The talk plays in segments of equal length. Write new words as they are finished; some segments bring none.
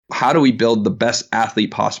how do we build the best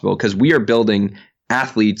athlete possible? Because we are building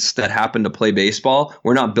athletes that happen to play baseball.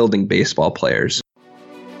 We're not building baseball players.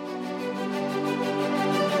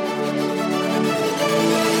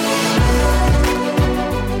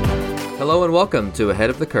 Hello and welcome to Ahead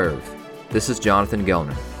of the Curve. This is Jonathan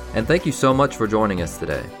Gelner, and thank you so much for joining us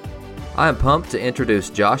today. I am pumped to introduce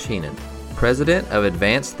Josh Heenan, President of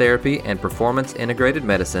Advanced Therapy and Performance Integrated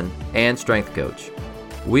Medicine and Strength Coach.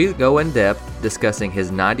 We go in depth discussing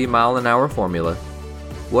his 90-mile-an-hour formula,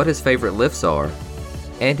 what his favorite lifts are,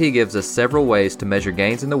 and he gives us several ways to measure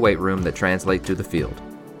gains in the weight room that translate to the field.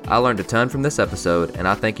 I learned a ton from this episode, and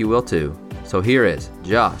I think you will too. So here is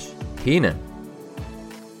Josh Heenan.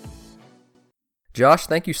 Josh,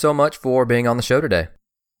 thank you so much for being on the show today.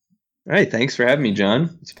 All right, thanks for having me,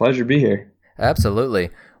 John. It's a pleasure to be here.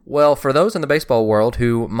 Absolutely. Well, for those in the baseball world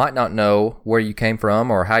who might not know where you came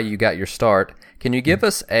from or how you got your start, can you give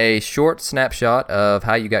us a short snapshot of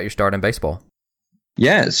how you got your start in baseball?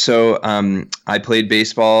 Yeah, so I played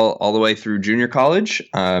baseball all the way through junior college.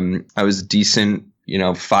 I was a decent,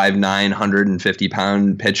 5'9",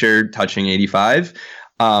 150-pound pitcher, touching 85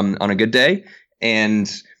 on a good day,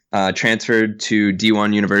 and transferred to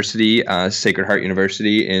D1 University, Sacred Heart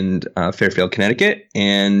University in Fairfield, Connecticut,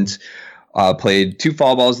 and played 2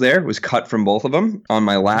 fall balls there. Was cut from both of them. On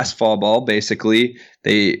my last fall ball, basically,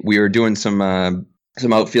 we were doing some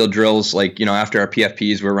outfield drills, after our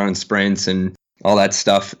PFPs, we were running sprints and all that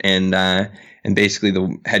stuff, and basically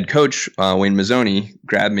the head coach, Wayne Mazzoni,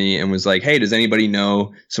 grabbed me and was like, "Hey, does anybody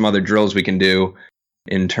know some other drills we can do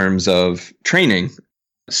in terms of training?"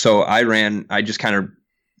 So I just kind of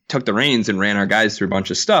took the reins and ran our guys through a bunch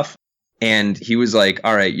of stuff. And he was like,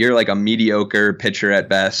 "All right, you're like a mediocre pitcher at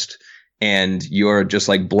best, and you're just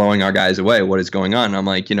like blowing our guys away. What is going on?" And I'm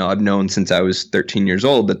like, I've known since I was 13 years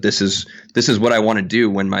old that this is what I want to do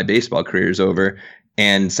when my baseball career is over.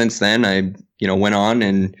 And since then, I went on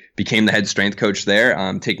and became the head strength coach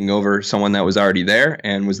there, taking over someone that was already there,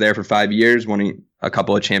 and was there for 5 years, winning a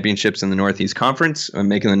couple of championships in the Northeast Conference,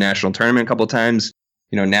 making the national tournament a couple of times.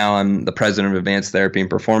 Now I'm the president of Advanced Therapy and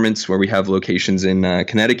Performance, where we have locations in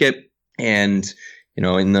Connecticut. And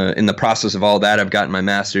in the process of all that, I've gotten my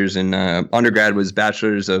master's in undergrad was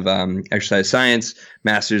bachelor's of exercise science,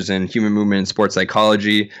 master's in human movement and sports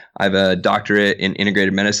psychology. I have a doctorate in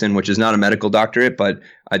integrated medicine, which is not a medical doctorate, but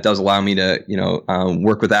it does allow me to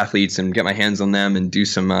work with athletes and get my hands on them and do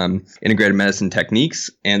some integrated medicine techniques.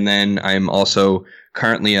 And then I'm also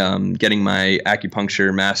currently getting my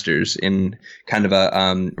acupuncture master's in kind of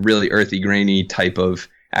a really earthy, grainy type of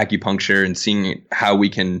acupuncture, and seeing how we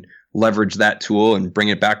can leverage that tool and bring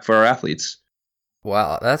it back for our athletes.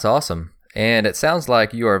 Wow, that's awesome. And it sounds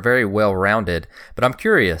like you are very well-rounded, but I'm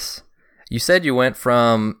curious. You said you went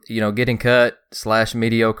from, getting cut /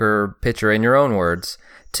 mediocre pitcher, in your own words,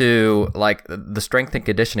 to like the strength and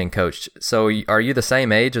conditioning coach. So are you the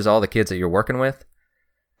same age as all the kids that you're working with?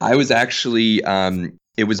 I was actually,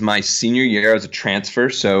 it was my senior year. I was a transfer,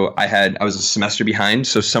 so I was a semester behind.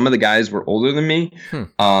 So some of the guys were older than me.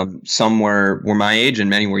 Some were my age, and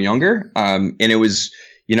many were younger. And it was,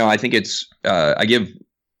 I think it's, I give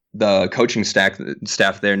the coaching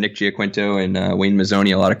staff there, Nick Giaquinto and Wayne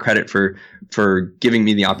Mazzoni, a lot of credit for giving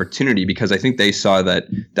me the opportunity, because I think they saw that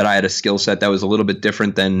I had a skill set that was a little bit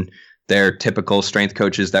different than their typical strength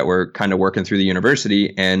coaches that were kind of working through the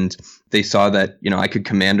university, and they saw that I could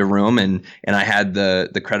command a room, and I had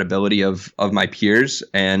the credibility of my peers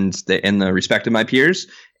and the respect of my peers,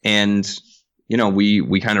 and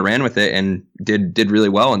we kind of ran with it and did really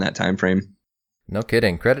well in that time frame. No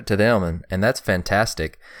kidding. Credit to them, and that's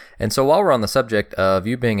fantastic. And so while we're on the subject of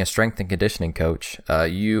you being a strength and conditioning coach,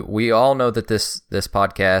 we all know that this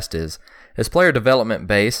podcast is player development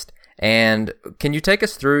based. And can you take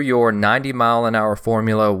us through your 90-mile-an-hour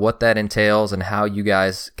formula, what that entails, and how you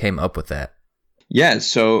guys came up with that? Yeah,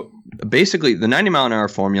 so basically the 90-mile-an-hour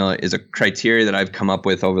formula is a criteria that I've come up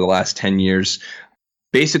with over the last 10 years,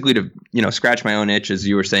 basically to scratch my own itch, as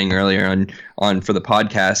you were saying earlier on for the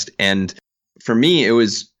podcast. And for me, it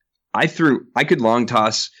was I could long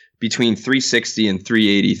toss between 360 and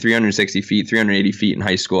 380, 360 feet, 380 feet in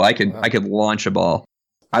high school. I could launch a ball.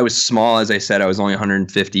 I was small, as I said. I was only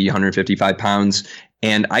 150, 155 pounds,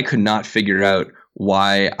 and I could not figure out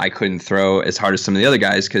why I couldn't throw as hard as some of the other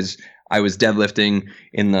guys, because I was deadlifting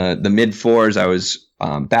in the mid fours. I was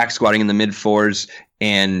back squatting in the mid fours,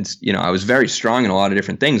 and I was very strong in a lot of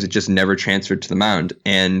different things. It just never transferred to the mound.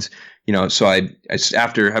 And so I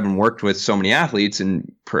after having worked with so many athletes and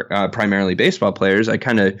primarily baseball players, I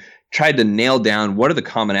kind of tried to nail down what are the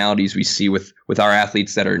commonalities we see with our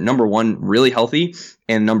athletes that are, number one, really healthy,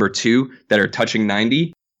 and number two, that are touching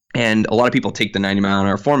 90. And a lot of people take the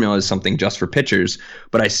 90-mile-an-hour formula as something just for pitchers,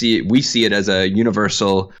 but we see it as a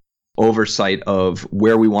universal oversight of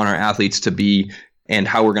where we want our athletes to be and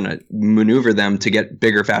how we're going to maneuver them to get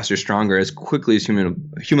bigger, faster, stronger as quickly as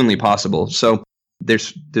humanly possible. So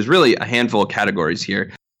there's really a handful of categories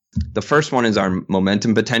here. The first one is our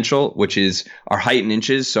momentum potential, which is our height in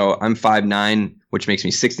inches. So I'm 5'9", which makes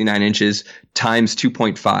me 69 inches, times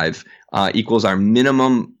 2.5 equals our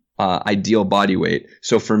minimum ideal body weight.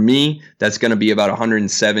 So for me, that's going to be about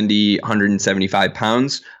 170, 175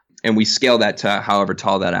 pounds. And we scale that to however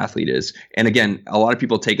tall that athlete is. And again, a lot of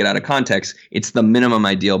people take it out of context. It's the minimum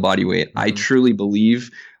ideal body weight. I truly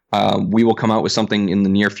believe we will come out with something in the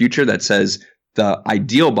near future that says the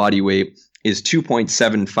ideal body weight is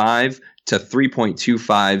 2.75 to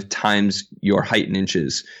 3.25 times your height in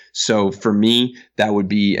inches. So for me, that would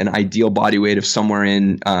be an ideal body weight of somewhere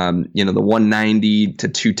in the 190 to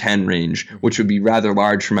 210 range, which would be rather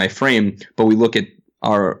large for my frame. But we look at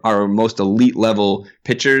our most elite level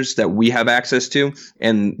pitchers that we have access to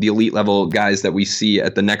and the elite level guys that we see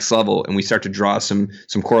at the next level, and we start to draw some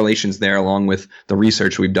correlations there along with the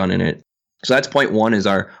research we've done in it. So that's point one, is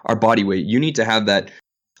our body weight. You need to have that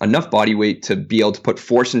enough body weight to be able to put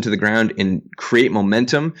force into the ground and create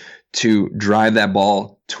momentum to drive that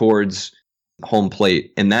ball towards home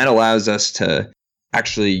plate. And that allows us to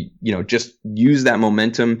actually, just use that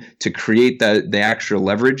momentum to create the extra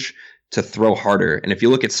leverage to throw harder. And if you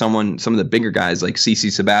look at some of the bigger guys like CC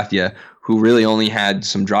Sabathia, who really only had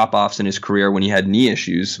some drop-offs in his career when he had knee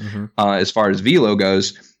issues, as far as velo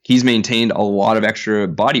goes, he's maintained a lot of extra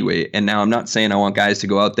body weight. And now I'm not saying I want guys to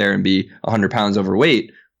go out there and be 100 pounds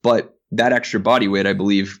overweight, but that extra body weight, I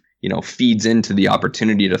believe, feeds into the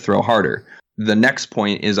opportunity to throw harder. The next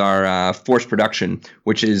point is our force production,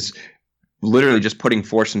 which is literally just putting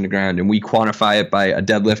force in the ground. And we quantify it by a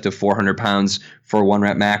deadlift of 400 pounds for 1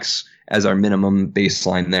 rep max as our minimum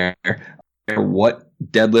baseline there. What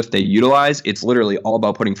deadlift they utilize, it's literally all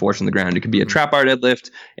about putting force in the ground. It could be a trap bar deadlift.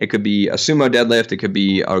 It could be a sumo deadlift. It could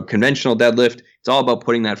be a conventional deadlift. It's all about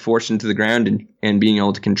putting that force into the ground and being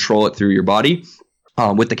able to control it through your body.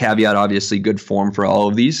 With the caveat, obviously, good form for all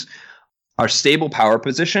of these. Our stable power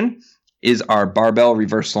position is our barbell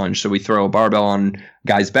reverse lunge. So we throw a barbell on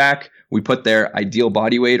guy's back. We put their ideal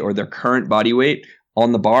body weight or their current body weight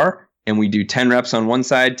on the bar, and we do 10 reps on one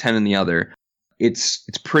side, 10 on the other. It's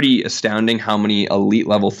pretty astounding how many elite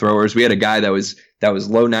level throwers. We had a guy that was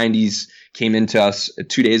low 90s, came into us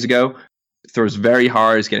 2 days ago, throws very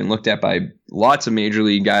hard, is getting looked at by lots of major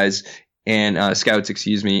league guys and scouts,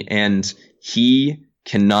 and he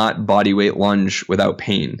cannot body weight lunge without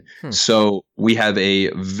pain. So we have a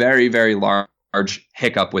very, very large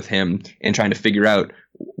hiccup with him in trying to figure out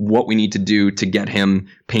what we need to do to get him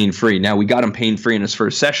pain-free. Now, we got him pain-free in his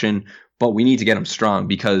first session, but we need to get him strong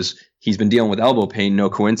because he's been dealing with elbow pain, no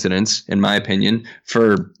coincidence, in my opinion,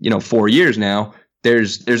 for 4 years now.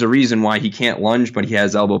 There's a reason why he can't lunge, but he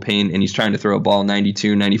has elbow pain, and he's trying to throw a ball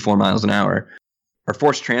 92, 94 miles an hour. Our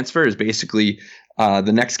force transfer is basically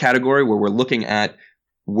the next category where we're looking at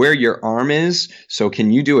where your arm is. So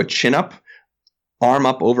can you do a chin up, arm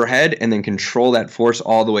up overhead, and then control that force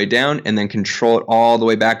all the way down, and then control it all the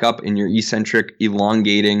way back up in your eccentric,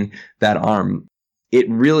 elongating that arm. It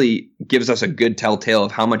really gives us a good telltale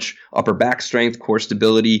of how much upper back strength, core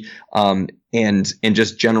stability, and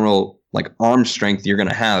just general like arm strength you're going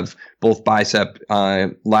to have, both bicep,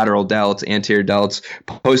 lateral delts, anterior delts,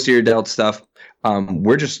 posterior delt stuff.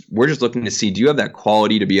 We're just looking to see, do you have that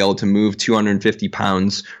quality to be able to move 250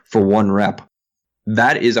 pounds for 1 rep?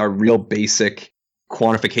 That is our real basic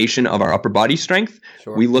quantification of our upper body strength.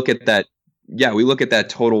 Sure. We look at that. Yeah, we look at that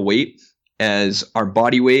total weight as our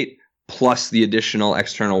body weight plus the additional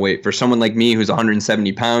external weight. For someone like me who's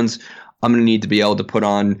 170 pounds, I'm going to need to be able to put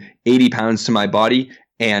on 80 pounds to my body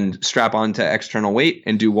and strap onto external weight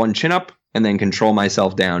and do 1 chin up and then control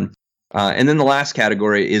myself down. And then the last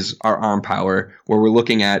category is our arm power, where we're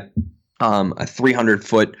looking at a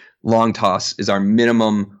 300-foot long toss is our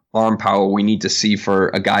minimum arm power we need to see for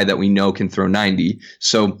a guy that we know can throw 90.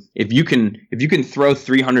 So if you can throw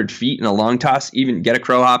 300 feet in a long toss, even get a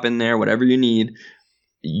crow hop in there, whatever you need,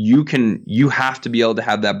 you have to be able to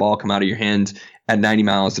have that ball come out of your hand at 90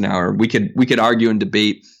 miles an hour. We could argue and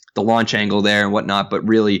debate the launch angle there and whatnot, but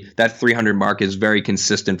really that 300 mark is very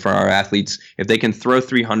consistent for our athletes. If they can throw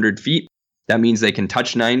 300 feet, that means they can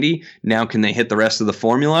touch 90. Now, can they hit the rest of the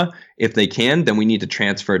formula? If they can, then we need to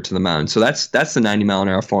transfer it to the mound. So that's the 90 mile an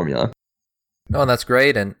hour formula. Oh, that's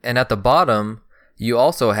great. And at the bottom, you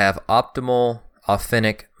also have optimal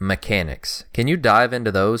authentic mechanics. Can you dive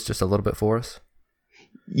into those just a little bit for us?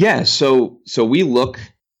 Yeah. So we look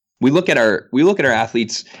we look at our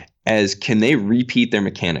athletes as, can they repeat their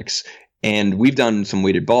mechanics? And we've done some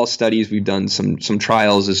weighted ball studies. We've done some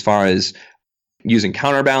trials as far as using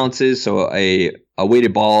counterbalances. So a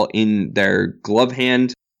weighted ball in their glove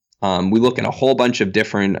hand. We look at a whole bunch of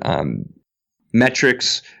different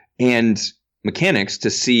metrics and mechanics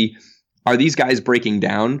to see, are these guys breaking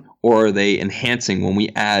down or are they enhancing when we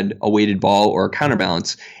add a weighted ball or a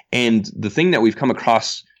counterbalance? And the thing that we've come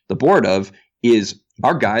across the board of is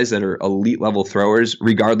our guys that are elite level throwers,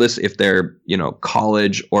 regardless if they're,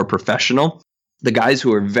 college or professional, the guys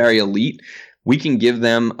who are very elite, we can give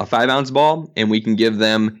them a 5-ounce ball and we can give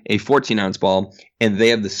them a 14-ounce ball, and they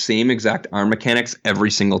have the same exact arm mechanics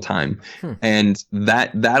every single time. And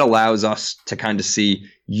that allows us to kind of see,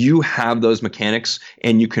 you have those mechanics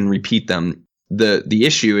and you can repeat them. The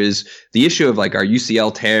issue of like our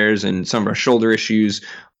UCL tears and some of our shoulder issues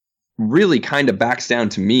really kind of backs down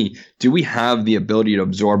to me. Do we have the ability to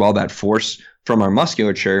absorb all that force from our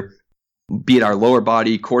musculature, be it our lower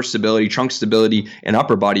body, core stability, trunk stability, and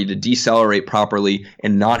upper body, to decelerate properly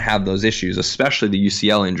and not have those issues, especially the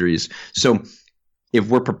UCL injuries? So if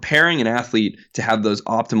we're preparing an athlete to have those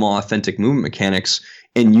optimal, authentic movement mechanics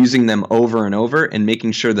and using them over and over and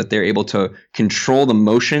making sure that they're able to control the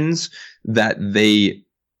motions that they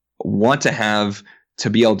want to have to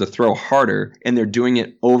be able to throw harder, and they're doing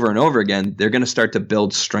it over and over again, they're going to start to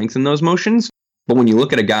build strength in those motions. But when you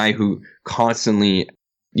look at a guy who constantly,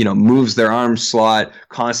 moves their arm slot,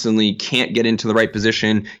 constantly can't get into the right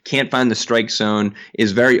position, can't find the strike zone,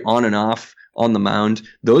 is very on and off on the mound,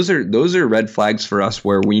 those are red flags for us,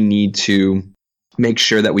 where we need to make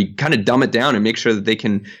sure that we kind of dumb it down and make sure that they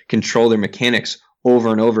can control their mechanics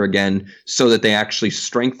over and over again, so that they actually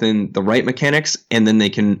strengthen the right mechanics, and then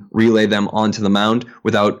they can relay them onto the mound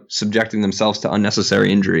without subjecting themselves to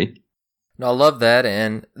unnecessary injury. No, I love that,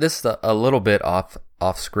 and this is a little bit off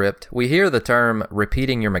script. We hear the term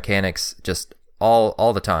repeating your mechanics just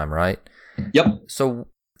all the time, right? Yep. So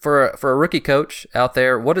for a rookie coach out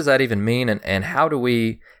there, what does that even mean, and how do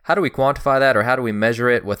we quantify that, or how do we measure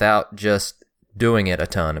it without just doing it a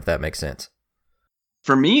ton, if that makes sense?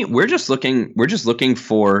 For me, we're just looking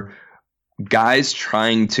for guys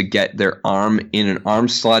trying to get their arm in an arm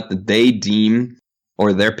slot that they deem,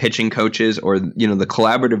 or their pitching coaches, or the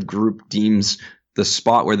collaborative group deems the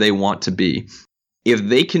spot where they want to be. If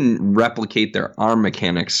they can replicate their arm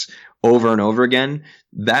mechanics over and over again,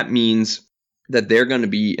 that means that they're going to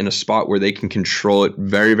be in a spot where they can control it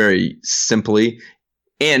very, very simply.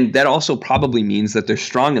 And that also probably means that they're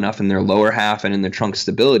strong enough in their lower half and in their trunk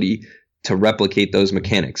stability to replicate those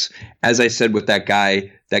mechanics. As I said with that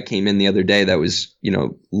guy that came in the other day that was,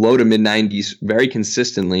 low to mid 90s very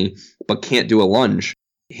consistently, but can't do a lunge.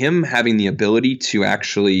 Him having the ability to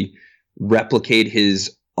actually replicate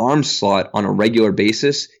his arm slot on a regular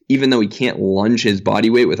basis, even though he can't lunge his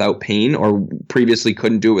body weight without pain, or previously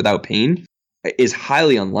couldn't do it without pain, is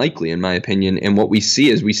highly unlikely, in my opinion. And what we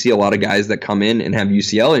see is a lot of guys that come in and have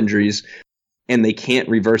UCL injuries, and they can't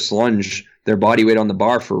reverse lunge their body weight on the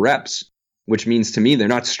bar for reps, which means to me they're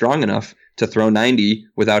not strong enough to throw 90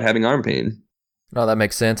 without having arm pain. No, that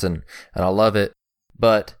makes sense, and I love it.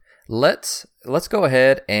 But let's go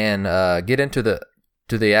ahead and get into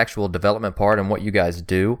the actual development part and what you guys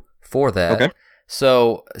do for that. Okay.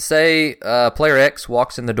 So say player X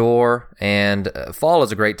walks in the door, and fall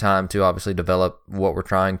is a great time to obviously develop what we're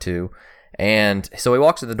trying to. And so he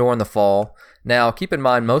walks in the door in the fall. Now, keep in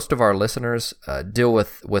mind, most of our listeners deal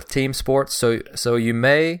with team sports, so you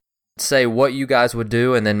may say what you guys would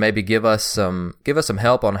do, and then maybe give us some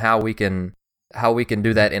help on how we can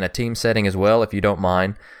do that in a team setting as well, if you don't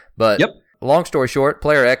mind. But yep. Long story short,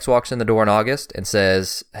 player X walks in the door in August and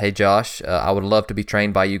says, "Hey Josh, I would love to be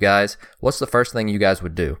trained by you guys. What's the first thing you guys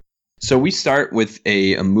would do?" So we start with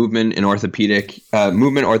a movement and orthopedic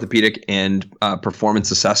and performance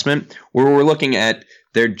assessment, where we're looking at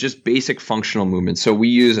their just basic functional movement. So we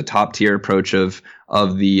use a top tier approach of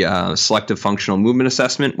the selective functional movement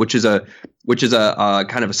assessment, which is a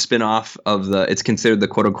kind of a spin-off of it's considered the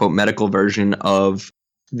quote unquote medical version of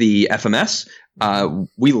the FMS.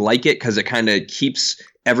 We like it because it kind of keeps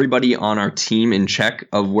everybody on our team in check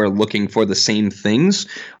of we're looking for the same things.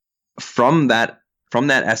 From that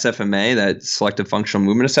SFMA, that selective functional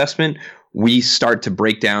movement assessment, we start to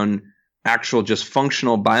break down actual just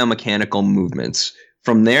functional biomechanical movements.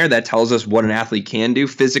 From there, that tells us what an athlete can do,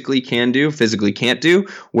 physically can't do,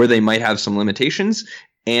 where they might have some limitations.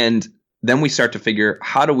 And then we start to figure,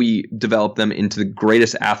 how do we develop them into the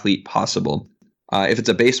greatest athlete possible? If it's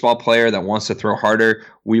a baseball player that wants to throw harder,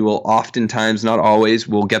 we will oftentimes, not always,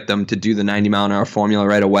 we'll get them to do the 90-mile-an-hour formula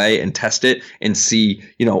right away and test it and see,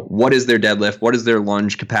 what is their deadlift, what is their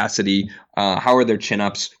lunge capacity, how are their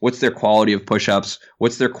chin-ups, what's their quality of push-ups,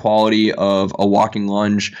 what's their quality of a walking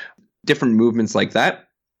lunge, different movements like that.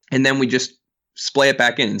 And then we just splay it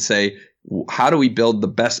back in and say, how do we build the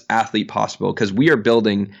best athlete possible? Because we are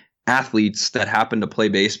building athletes that happen to play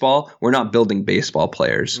baseball. We're not building baseball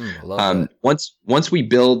players. Once we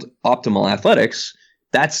build optimal athletics,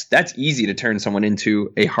 that's easy to turn someone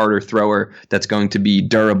into a harder thrower that's going to be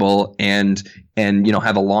durable and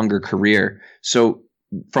have a longer career. So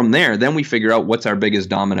from there, then we figure out what's our biggest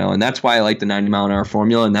domino. And that's why I like the 90-mile-an-hour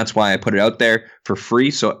formula. And that's why I put it out there for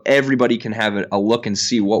free so everybody can have a look and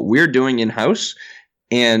see what we're doing in-house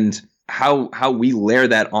and how we layer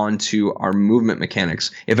that onto our movement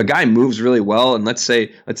mechanics. If a guy moves really well, and let's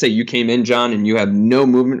say you came in, John, and you have no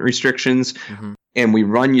movement restrictions, and we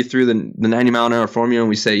run you through the 90-mile-an-hour formula, and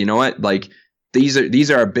we say, you know what, like these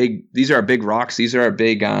are our big rocks. These are our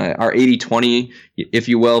big our 80-20, if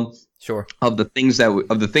you will. Sure. Of the things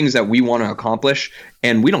that we want to accomplish,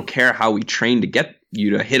 and we don't care how we train to get you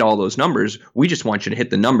to hit all those numbers. We just want you to hit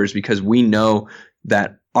the numbers because we know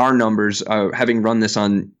that our numbers, having run this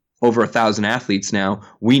on over 1,000 athletes now,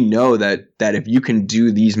 we know that if you can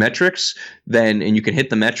do these metrics, and you can hit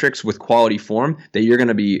the metrics with quality form, that you're going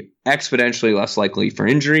to be exponentially less likely for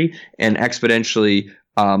injury and exponentially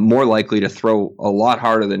more likely to throw a lot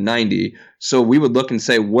harder than 90. So we would look and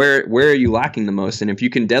say, where are you lacking the most? And if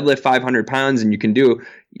you can deadlift 500 pounds and you can do,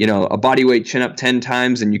 a body weight chin up 10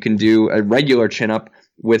 times, and you can do a regular chin up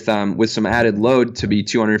with some added load to be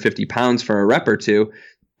 250 pounds for a rep or two,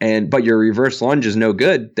 but your reverse lunge is no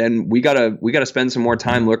good, then we gotta spend some more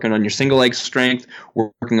time working on your single leg strength,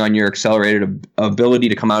 working on your accelerated ability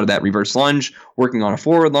to come out of that reverse lunge, working on a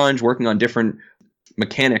forward lunge, working on different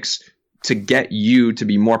mechanics to get you to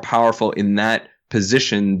be more powerful in that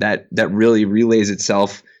position that really relays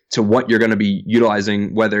itself to what you're going to be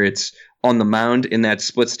utilizing, whether it's on the mound in that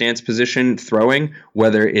split stance position throwing,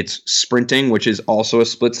 whether it's sprinting, which is also a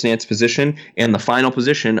split stance position, and the final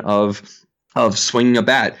position of swinging a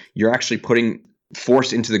bat. You're actually putting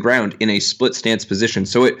force into the ground in a split stance position.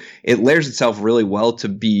 So it layers itself really well to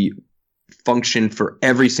be function for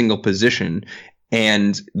every single position.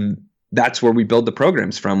 And that's where we build the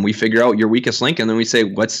programs from. We figure out your weakest link, and then we say,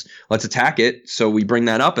 let's attack it. So we bring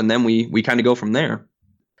that up, and then we kind of go from there.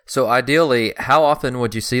 So ideally, how often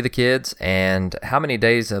would you see the kids, and how many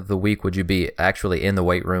days of the week would you be actually in the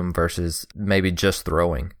weight room versus maybe just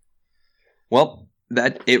throwing? Well, I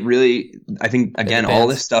think, again, all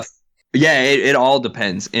this stuff, it all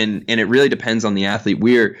depends. And it really depends on the athlete.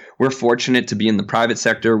 We're fortunate to be in the private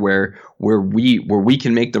sector where we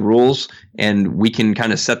can make the rules and we can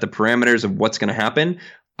kind of set the parameters of what's going to happen.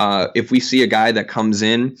 If we see a guy that comes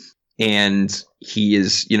in and he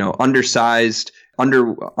is, undersized,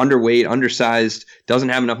 underweight, undersized, doesn't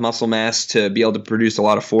have enough muscle mass to be able to produce a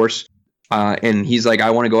lot of force, and he's like, I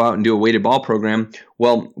want to go out and do a weighted ball program.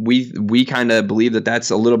 Well, we kind of believe that that's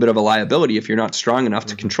a little bit of a liability if you're not strong enough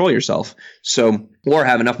to control yourself. So, or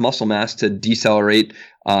have enough muscle mass to decelerate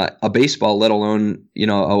a baseball, let alone,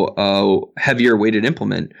 a heavier weighted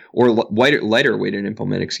implement or lighter weighted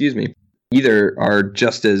implement, excuse me. Either are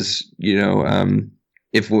just as,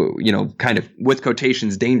 if we, kind of with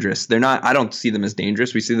quotations, dangerous. They're not, I don't see them as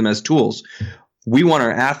dangerous. We see them as tools. We want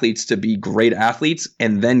our athletes to be great athletes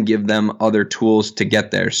and then give them other tools to get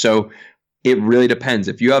there. So it really depends.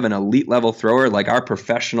 If you have an elite level thrower, like our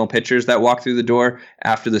professional pitchers that walk through the door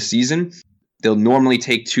after the season, they'll normally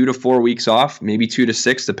take 2 to 4 weeks off, maybe 2 to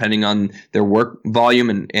 6, depending on their work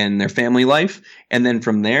volume and their family life. And then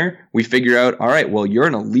from there, we figure out, all right, well, you're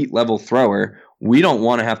an elite level thrower. We don't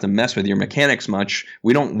want to have to mess with your mechanics much.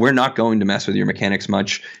 We're not going to mess with your mechanics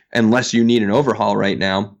much unless you need an overhaul right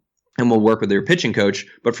now. And we'll work with your pitching coach.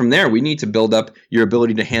 But from there, we need to build up your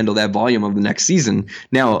ability to handle that volume of the next season.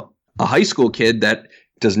 Now, a high school kid that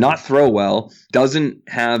does not throw well, doesn't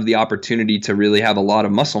have the opportunity to really have a lot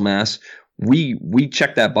of muscle mass, we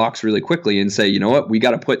check that box really quickly and say, you know what, we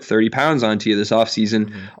got to put 30 pounds onto you this offseason.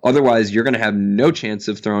 Mm-hmm. Otherwise, you're going to have no chance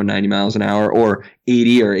of throwing 90 miles an hour or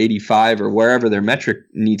 80 or 85 or wherever their metric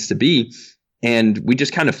needs to be. And we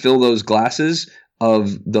just kind of fill those glasses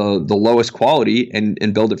of the lowest quality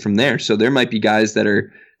and build it from there. So there might be guys that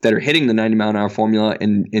are hitting the 90 mile an hour formula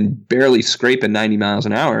and barely scraping 90 miles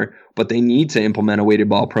an hour, but they need to implement a weighted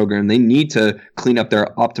ball program. They need to clean up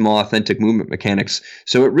their optimal authentic movement mechanics.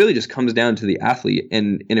 So it really just comes down to the athlete.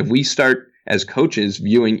 And if we start as coaches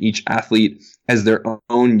viewing each athlete as their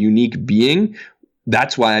own unique being,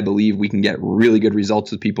 that's why I believe we can get really good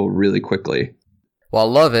results with people really quickly. Well,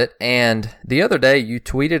 I love it. And the other day you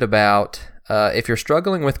tweeted about if you're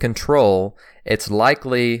struggling with control, it's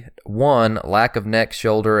likely 1, lack of neck,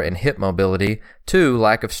 shoulder, and hip mobility, 2,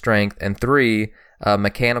 lack of strength, and 3,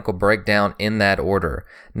 mechanical breakdown in that order.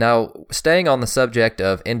 Now, staying on the subject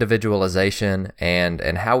of individualization and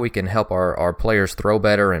how we can help our players throw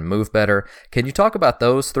better and move better, can you talk about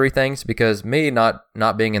those 3 things? Because me,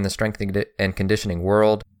 not being in the strength and conditioning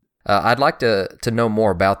world, I'd like to know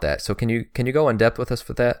more about that. So can you go in depth with us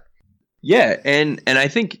with that? Yeah, and I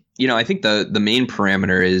think the main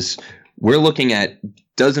parameter is we're looking at,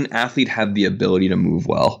 does an athlete have the ability to move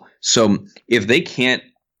well? So if they can't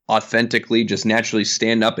authentically just naturally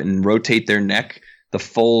stand up and rotate their neck the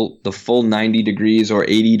full 90 degrees or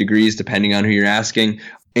 80 degrees, depending on who you're asking,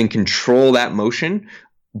 and control that motion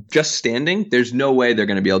just standing, there's no way they're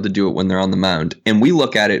going to be able to do it when they're on the mound. And we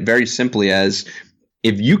look at it very simply as,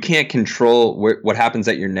 if you can't control what happens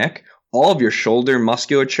at your neck, all of your shoulder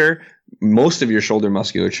musculature, most of your shoulder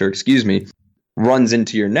musculature, runs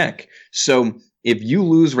into your neck. So if you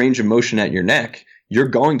lose range of motion at your neck, you're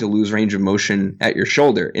going to lose range of motion at your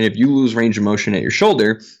shoulder. And if you lose range of motion at your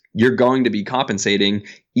shoulder, you're going to be compensating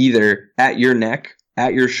either at your neck,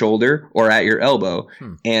 at your shoulder, or at your elbow.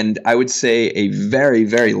 And I would say a very,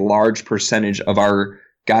 very large percentage of our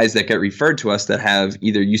guys that get referred to us that have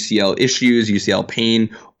either UCL issues, UCL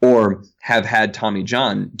pain, or have had Tommy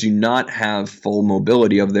John do not have full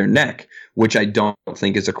mobility of their neck, which I don't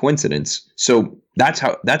think is a coincidence. So that's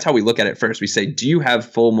how we look at it first. We say, do you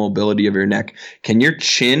have full mobility of your neck? Can your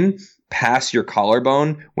chin pass your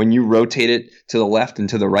collarbone when you rotate it to the left and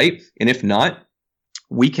to the right? And if not,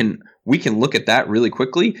 we can look at that really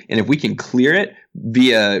quickly. And if we can clear it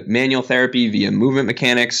via manual therapy, via movement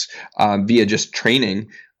mechanics, via just training,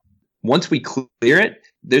 once we clear it,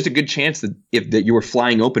 there's a good chance that that you were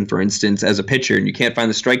flying open, for instance, as a pitcher, and you can't find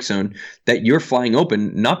the strike zone, that you're flying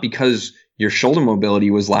open not because your shoulder mobility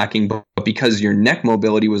was lacking, but because your neck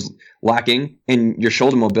mobility was lacking, and your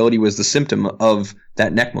shoulder mobility was the symptom of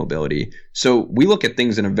that neck mobility. So we look at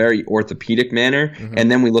things in a very orthopedic manner,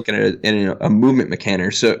 and then we look at it in a movement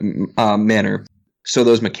manner. So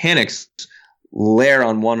those mechanics layer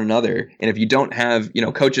on one another. And if you don't have,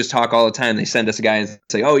 coaches talk all the time, they send us a guy and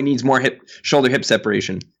say, oh, he needs more shoulder hip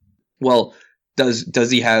separation. Well, does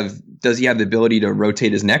he have the ability to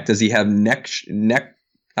rotate his neck? Does he have neck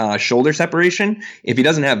shoulder separation? If he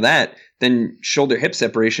doesn't have that, then shoulder hip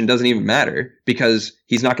separation doesn't even matter, because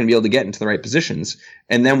he's not going to be able to get into the right positions.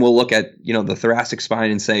 And then we'll look at, the thoracic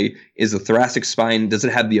spine and say, is the thoracic spine, does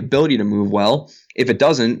it have the ability to move well? If it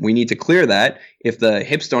doesn't, we need to clear that. If the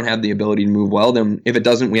hips don't have the ability to move well, then if it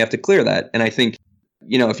doesn't, we have to clear that. And I think,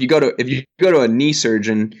 if you go to a knee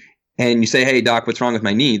surgeon and you say, hey doc, what's wrong with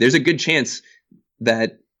my knee? There's a good chance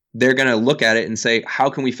that they're going to look at it and say, how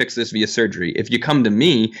can we fix this via surgery? If you come to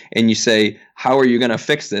me and you say, how are you going to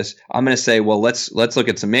fix this? I'm going to say, well, let's look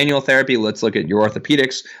at some manual therapy. Let's look at your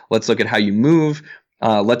orthopedics. Let's look at how you move.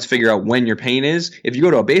 Let's figure out when your pain is. If you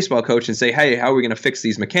go to a baseball coach and say, hey, how are we going to fix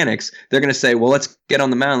these mechanics? They're going to say, well, let's get on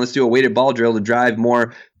the mound. Let's do a weighted ball drill to drive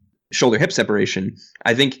more shoulder hip separation.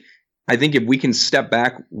 I think if we can step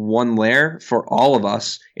back one layer for all of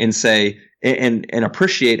us and say, and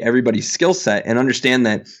appreciate everybody's skill set, and understand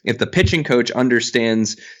that if the pitching coach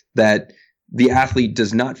understands that the athlete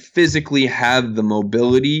does not physically have the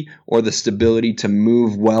mobility or the stability to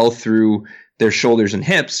move well through their shoulders and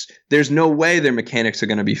hips, there's no way their mechanics are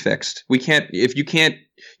going to be fixed.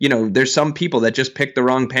 There's some people that just pick the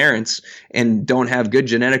wrong parents and don't have good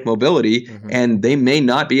genetic mobility, and they may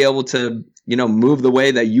not be able to, move the way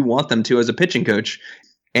that you want them to as a pitching coach.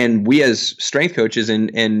 And we as strength coaches and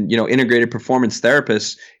integrated performance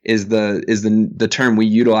therapists is the term we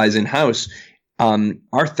utilize in house.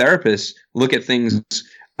 Our therapists look at things,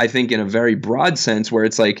 I think, in a very broad sense, where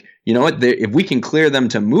it's like, if we can clear them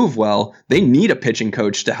to move well, they need a pitching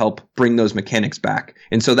coach to help bring those mechanics back.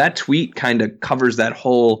 And so that tweet kind of covers that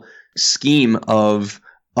whole scheme of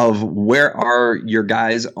where are your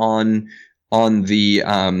guys on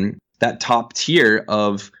the that top tier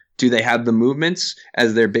of, do they have the movements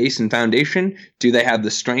as their base and foundation? Do they have the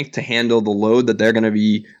strength to handle the load that they're going to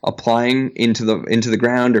be applying into the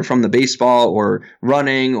ground, or from the baseball, or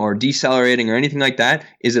running, or decelerating, or anything like that?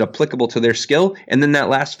 Is it applicable to their skill? And then that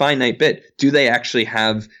last finite bit, do they actually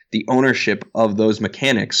have the ownership of those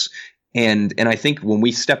mechanics? And I think when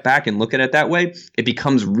we step back and look at it that way, it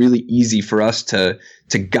becomes really easy for us to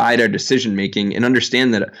guide our decision making and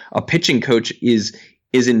understand that a pitching coach is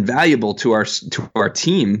invaluable to our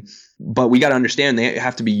team, but we got to understand they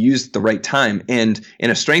have to be used at the right time. And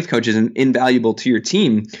a strength coach is invaluable to your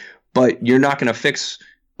team, but you're not going to fix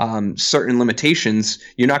certain limitations,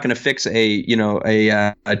 you're not going to fix a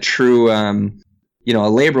true a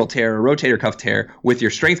labral tear or rotator cuff tear with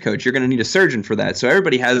your strength coach. You're going to need a surgeon for that. So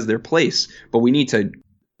everybody has their place, but we need to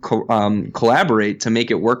collaborate to make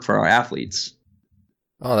it work for our athletes.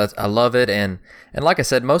 Oh, I love it. And like I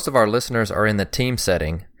said, most of our listeners are in the team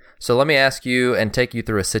setting. So let me ask you and take you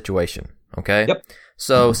through a situation. Okay. Yep.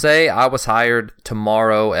 So say I was hired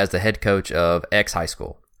tomorrow as the head coach of X high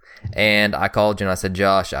school. And I called you and I said,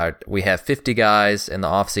 Josh, we have 50 guys in the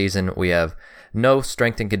off season. We have no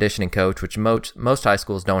strength and conditioning coach, which most high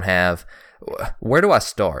schools don't have. Where do I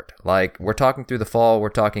start? Like, we're talking through the fall. We're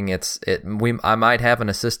talking I might have an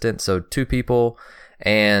assistant, so 2 people.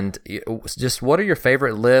 And just what are your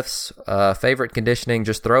favorite lifts, favorite conditioning?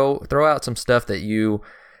 Just throw out some stuff that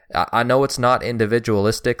I know it's not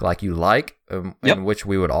individualistic like you like, and which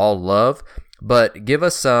we would all love, but give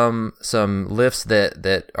us some lifts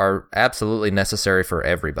that are absolutely necessary for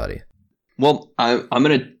everybody. Well, I'm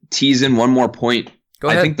going to tease in one more point. Go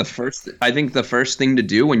ahead. I think the first thing to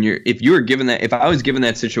do if I was given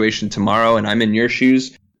that situation tomorrow and I'm in your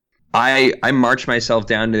shoes, I march myself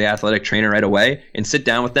down to the athletic trainer right away and sit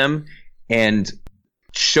down with them and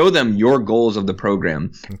show them your goals of the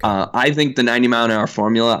program. Okay. I think the 90-mile-an-hour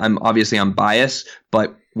formula, I'm biased,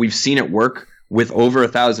 but we've seen it work with over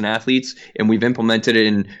 1,000 athletes, and we've implemented it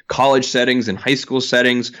in college settings and high school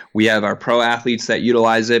settings. We have our pro athletes that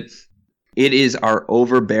utilize it. It is our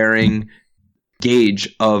overbearing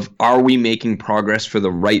gauge of, are we making progress for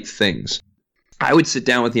the right things? I would sit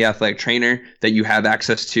down with the athletic trainer that you have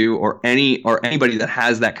access to, or anybody that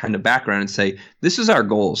has that kind of background, and say, this is our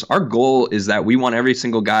goals. Our goal is that we want every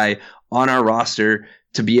single guy on our roster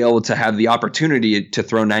to be able to have the opportunity to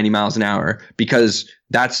throw 90 miles an hour, because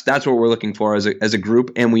that's what we're looking for as a group.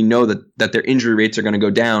 And we know that their injury rates are going to go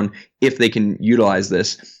down if they can utilize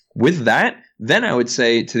this. With that, then I would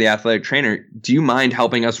say to the athletic trainer, do you mind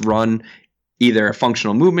helping us run either a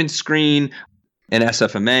functional movement screen, an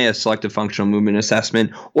SFMA, a selective functional movement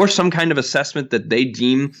assessment, or some kind of assessment that they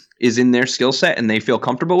deem is in their skill set and they feel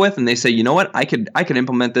comfortable with, and they say, you know what, I could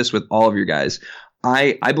implement this with all of your guys.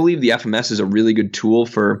 I believe the FMS is a really good tool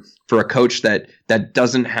for a coach that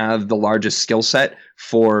doesn't have the largest skill set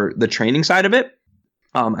for the training side of it.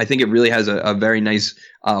 I think it really has a very nice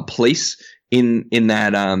place in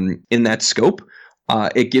that scope.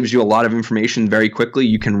 It gives you a lot of information very quickly.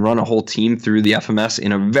 You can run a whole team through the FMS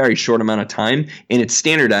in a very short amount of time, and it's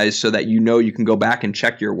standardized so that you can go back and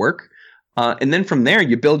check your work. And then from there,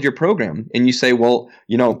 you build your program, and you say, well,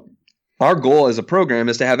 our goal as a program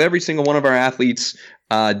is to have every single one of our athletes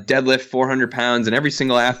deadlift 400 pounds, and every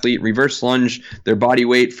single athlete reverse lunge their body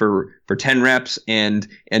weight for 10 reps, and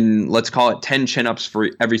let's call it 10 chin-ups for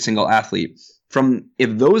every single athlete.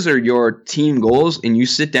 If those are your team goals, and you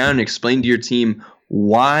sit down and explain to your team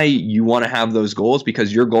why you want to have those goals,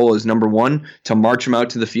 because your goal is, number one, to march them out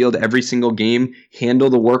to the field every single game, handle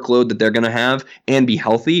the workload that they're going to have, and be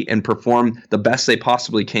healthy and perform the best they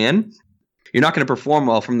possibly can. You're not going to perform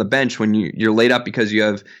well from the bench when you're laid up because you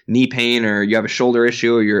have knee pain, or you have a shoulder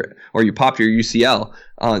issue, or you pop your UCL.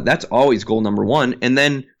 That's always goal number one. And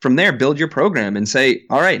then from there, build your program and say,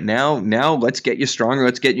 all right, now let's get you stronger.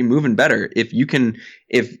 Let's get you moving better. If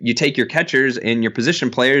you take your catchers and your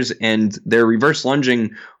position players and they're reverse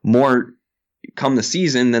lunging more come the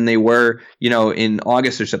season than they were, in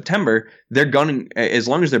August or September, they're going to, as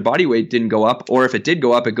long as their body weight didn't go up, or if it did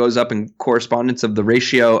go up, it goes up in correspondence of the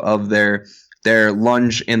ratio of their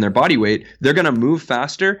lunge and their body weight, they're going to move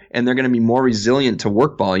faster and they're going to be more resilient to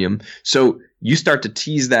work volume. So you start to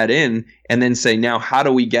tease that in and then say, now how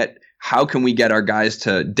can we get our guys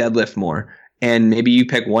to deadlift more? And maybe you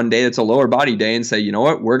pick one day that's a lower body day and say, you know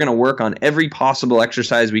what, we're going to work on every possible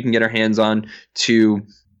exercise we can get our hands on to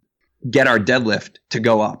get our deadlift to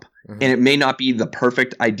go up. Mm-hmm. And it may not be the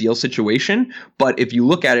perfect ideal situation, but if you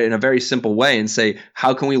look at it in a very simple way and say,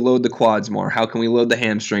 how can we load the quads more? How can we load the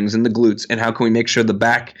hamstrings and the glutes? And how can we make sure the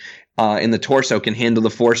back and the torso can handle the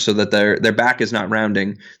force so that their back is not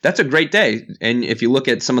rounding? That's a great day. And if you look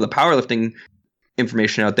at some of the powerlifting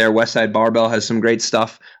information out there, Westside Barbell has some great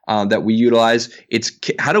stuff that we utilize. It's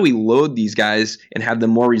how do we load these guys and have them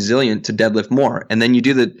more resilient to deadlift more? And then you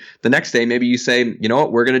do the next day, maybe you say, you know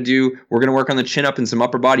what, we're going to work on the chin up and some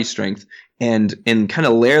upper body strength, and kind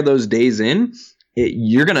of layer those days in.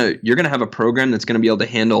 You're going to have a program that's going to be able to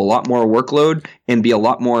handle a lot more workload and be a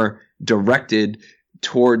lot more directed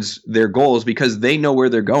towards their goals, because they know where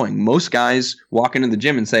they're going. Most guys walk into the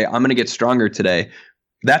gym and say, I'm going to get stronger today.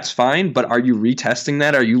 That's fine, but are you retesting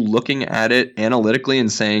that? Are you looking at it analytically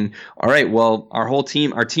and saying, all right, well, our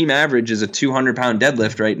team average is a 200-pound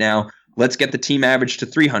deadlift right now. Let's get the team average to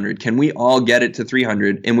 300. Can we all get it to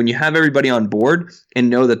 300? And when you have everybody on board and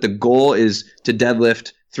know that the goal is to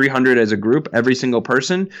deadlift 300 as a group, every single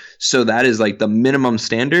person, so that is like the minimum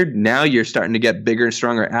standard, now you're starting to get bigger and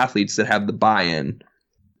stronger athletes that have the buy-in.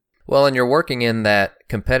 Well, and you're working in that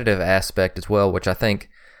competitive aspect as well, which I think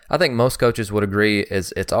most coaches would agree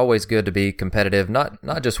is it's always good to be competitive, not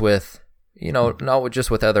just with, not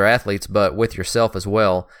just with other athletes, but with yourself as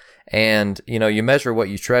well. And, you measure what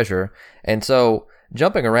you treasure. And so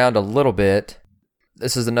jumping around a little bit,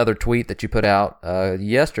 this is another tweet that you put out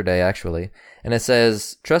yesterday, actually. And it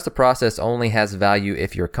says, trust the process only has value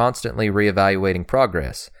if you're constantly reevaluating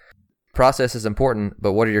progress. Process is important,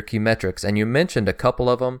 but what are your key metrics? And you mentioned a couple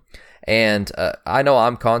of them. And I know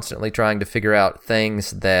I'm constantly trying to figure out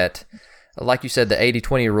things that, like you said, the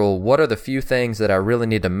 80-20 rule, what are the few things that I really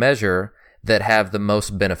need to measure that have the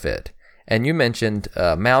most benefit? And you mentioned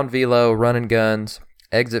mound velo, run and guns,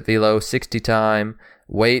 exit velo, 60 time,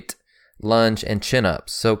 weight, lunge, and chin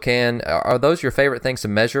ups. So are those your favorite things to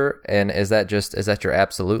measure? And is that your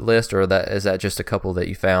absolute list, or is that just a couple that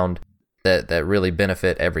you found that really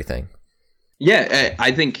benefit everything? Yeah,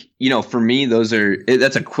 I think, for me,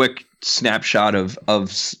 that's a quick snapshot of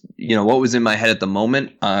what was in my head at the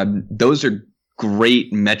moment. Those are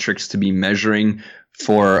great metrics to be measuring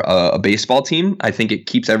for a baseball team. I think it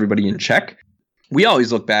keeps everybody in check. We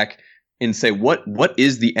always look back and say, what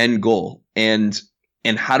is the end goal, and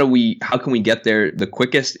how can we get there the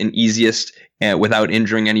quickest and easiest without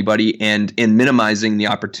injuring anybody, and in minimizing the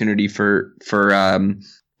opportunity for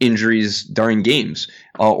injuries during games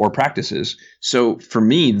or practices. So for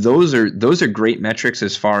me, those are great metrics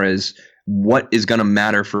as far as what is going to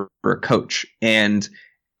matter for a coach. And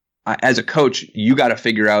as a coach, you got to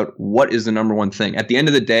figure out what is the number one thing. At the end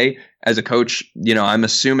of the day, as a coach, I'm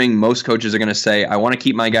assuming most coaches are going to say, I want to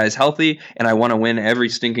keep my guys healthy and I want to win every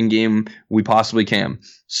stinking game we possibly can.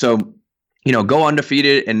 So, go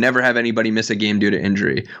undefeated and never have anybody miss a game due to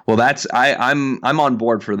injury. Well, I'm on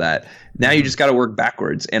board for that. Now you just got to work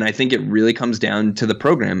backwards. And I think it really comes down to the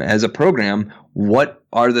program. As a program, what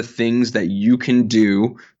are the things that you can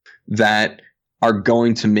do that are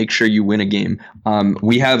going to make sure you win a game?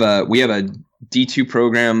 We have a D2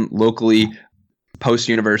 program locally, post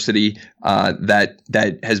university,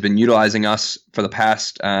 that has been utilizing us for the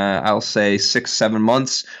past, I'll say 6-7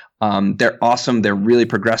 months. They're awesome. They're really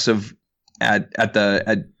progressive at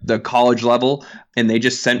the college level, and they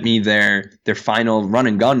just sent me their final run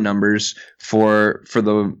and gun numbers for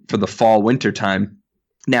the fall winter time.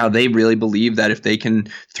 Now, they really believe that if they can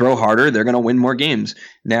throw harder, they're going to win more games.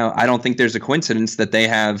 Now, I don't think there's a coincidence that they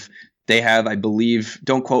have, I believe,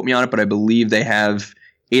 don't quote me on it, but I believe they have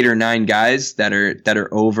 8 or 9 guys that are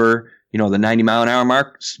over, the 90-mile-an-hour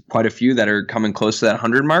mark, quite a few that are coming close to that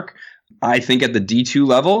 100 mark. I think at the D2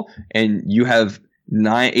 level, and you have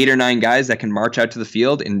 8 or 9 guys that can march out to the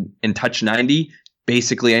field and touch 90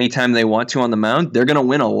 basically anytime they want to on the mound, they're going to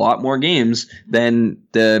win a lot more games than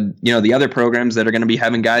the other programs that are going to be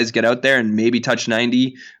having guys get out there and maybe touch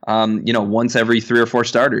 90 once every 3 or 4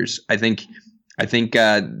 starters. I think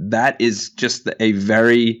that is just a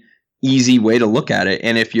very easy way to look at it.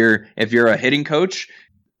 And if you're a hitting coach,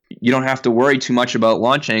 you don't have to worry too much about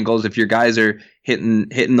launch angles if your guys are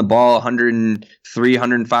hitting the ball 103,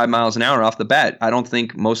 105 miles an hour off the bat. I don't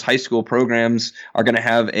think most high school programs are going to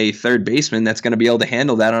have a third baseman that's going to be able to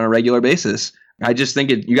handle that on a regular basis. I just think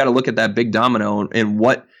you got to look at that big domino and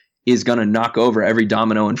what is going to knock over every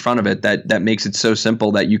domino in front of it that makes it so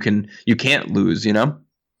simple that you can't lose,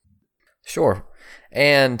 Sure.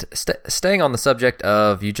 And staying on the subject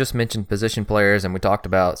of, you just mentioned position players, and we talked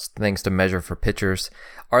about things to measure for pitchers.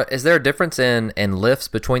 Is there a difference in lifts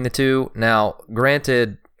between the two? Now,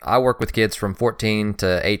 granted, I work with kids from 14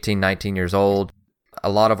 to 18, 19 years old. A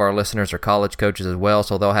lot of our listeners are college coaches as well,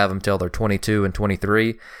 so they'll have them till they're 22 and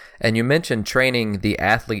 23. And you mentioned training the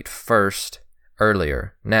athlete first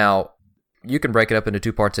earlier. Now, you can break it up into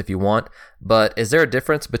 2 parts if you want, but is there a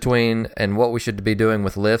difference between and what we should be doing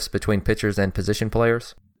with lifts between pitchers and position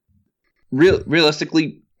players?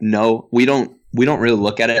 Realistically, no. We don't really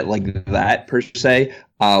look at it like that per se.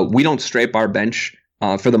 We don't scrape our bench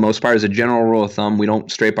for the most part. As a general rule of thumb, we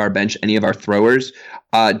don't scrape our bench any of our throwers,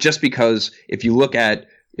 just because if you look at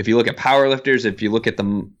powerlifters, if you look at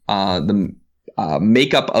the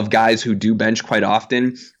makeup of guys who do bench quite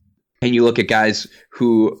often, and you look at guys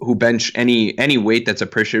who bench any weight that's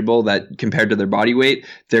appreciable that compared to their body weight,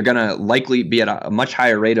 they're going to likely be at a much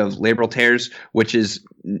higher rate of labral tears, which is,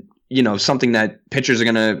 something that pitchers are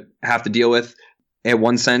going to have to deal with. at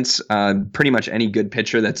one sense, pretty much any good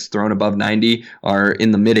pitcher that's thrown above 90 or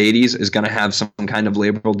in the mid 80s is going to have some kind of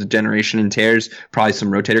labral degeneration and tears, probably some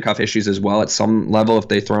rotator cuff issues as well at some level if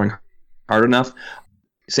they're throwing hard enough.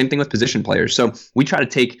 Same thing with position players. So we try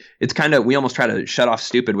to we almost try to shut off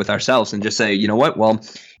stupid with ourselves and just say, you know what? Well,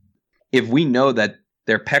 if we know that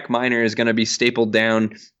their pec minor is going to be stapled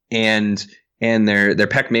down and their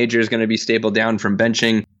pec major is going to be stapled down from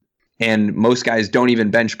benching, and most guys don't even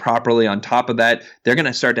bench properly on top of that, they're going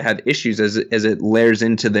to start to have issues as it layers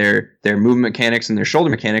into their movement mechanics and their shoulder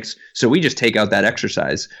mechanics. So we just take out that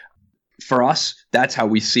exercise. For us, that's how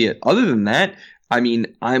we see it. Other than that, I mean,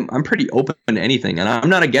 I'm pretty open to anything, and I'm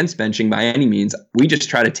not against benching by any means. We just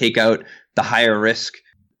try to take out the higher risk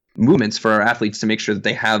movements for our athletes to make sure that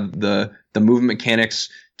they have the movement mechanics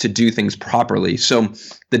to do things properly. So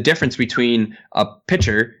the difference between a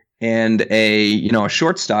pitcher and a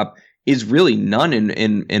shortstop is really none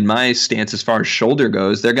in my stance as far as shoulder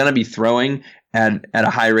goes. They're going to be throwing at a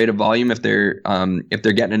high rate of volume if they're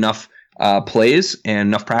getting enough plays and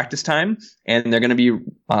enough practice time, and they're going to be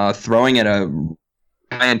throwing at a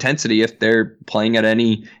high intensity if they're playing at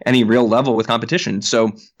any real level with competition. So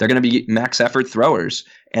they're going to be max effort throwers.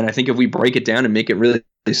 And I think if we break it down and make it really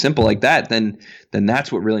simple like that, then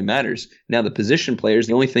that's what really matters. Now, the position players,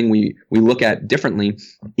 the only thing we look at differently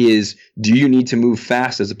is, do you need to move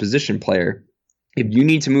fast as a position player? If you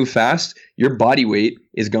need to move fast, your body weight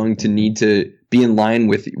is going to need to be in line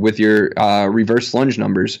with your reverse lunge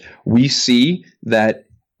numbers. We see that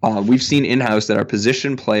we've seen in-house that our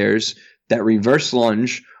position players that reverse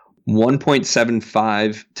lunge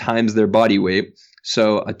 1.75 times their body weight.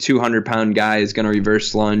 So a 200-pound guy is going to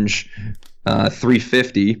reverse lunge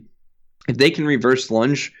 350. If they can reverse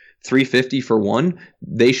lunge 350 for one,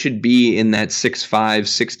 they should be in that 6'5",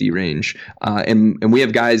 60 range. And we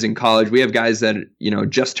have guys in college. We have guys that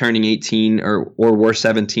just turning 18 or were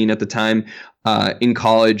 17 at the time in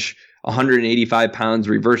college. 185 pounds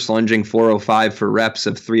reverse lunging 405 for reps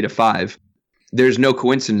of 3 to 5. There's no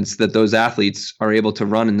coincidence that those athletes are able to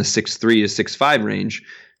run in the 6'3" to 6'5" range.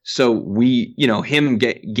 So him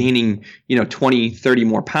gaining 20, 30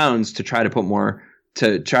 more pounds to try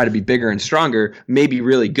to be bigger and stronger may be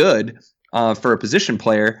really good for a position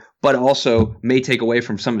player, but also may take away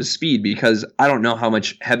from some of his speed, because I don't know how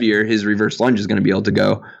much heavier his reverse lunge is going to be able to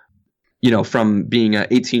go. From being an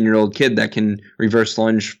 18-year-old kid that can reverse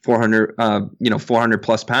lunge 400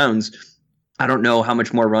 plus pounds, I don't know how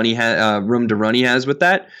much more room to run he has with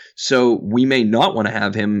that. So we may not want to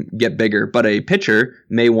have him get bigger, but a pitcher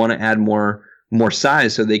may want to add more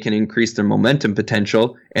size so they can increase their momentum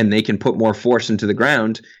potential and they can put more force into the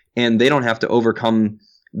ground, and they don't have to overcome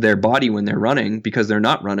their body when they're running, because they're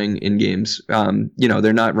not running in games.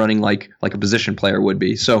 They're not running like a position player would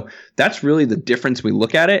be. So that's really the difference we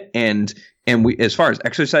look at it. And we, as far as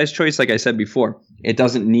exercise choice, like I said before, it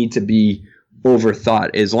doesn't need to be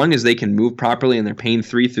overthought. As long as they can move properly and they're paying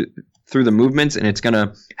through the movements, and it's going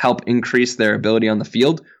to help increase their ability on the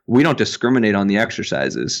field, we don't discriminate on the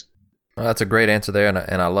exercises. Well, that's a great answer there,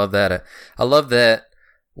 and I love that. I love that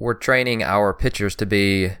we're training our pitchers to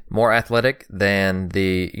be more athletic than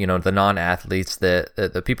the non-athletes that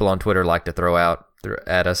the people on Twitter like to throw out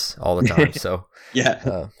at us all the time. So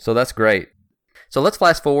yeah, so that's great. So let's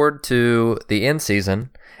fast forward to the end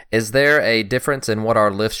season. Is there a difference in what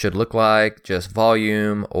our lifts should look like, just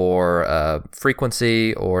volume or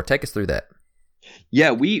frequency, or take us through that?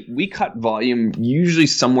 Yeah, we cut volume usually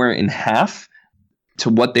somewhere in half to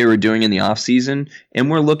what they were doing in the off season, and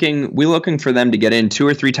we're looking for them to get in 2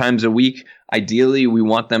 or 3 times a week. Ideally, we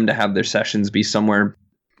want them to have their sessions be somewhere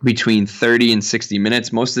between 30 and 60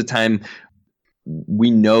 minutes. Most of the time, we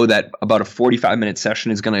know that about a 45-minute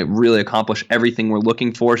session is going to really accomplish everything we're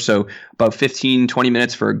looking for. So about 15, 20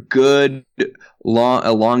 minutes for a good, long,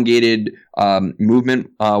 elongated movement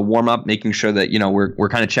warm-up, making sure that we're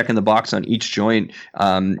kind of checking the box on each joint,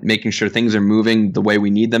 making sure things are moving the way we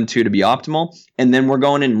need them to be optimal. And then we're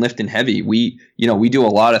going in lifting heavy. We do a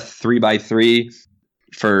lot of 3x3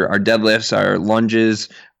 for our deadlifts, our lunges,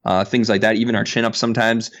 things like that, even our chin-ups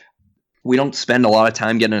sometimes. We don't spend a lot of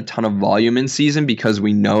time getting a ton of volume in season, because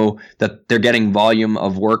we know that they're getting volume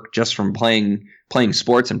of work just from playing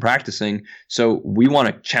sports and practicing. So we want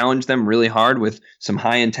to challenge them really hard with some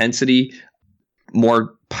high intensity,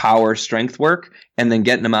 more power strength work, and then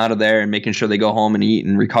getting them out of there and making sure they go home and eat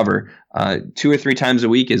and recover. 2 or 3 times a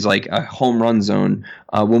week is like a home run zone.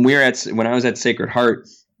 When I was at Sacred Heart,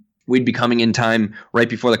 we'd be coming in time right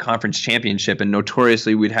before the conference championship, and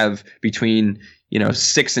notoriously we'd have between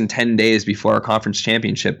 6 and 10 days before our conference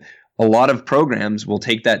championship. A lot of programs will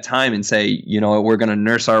take that time and say, we're going to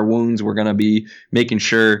nurse our wounds. We're going to be making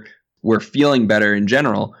sure we're feeling better in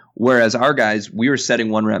general. Whereas our guys, we were setting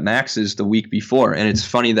 1 rep maxes the week before. And it's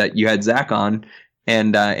funny that you had Zach on,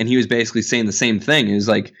 and he was basically saying the same thing. It was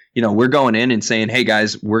like, we're going in and saying, hey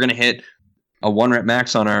guys, we're going to hit a 1 rep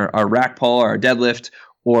max on our rack pull, or our deadlift,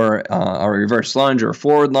 or a reverse lunge, or a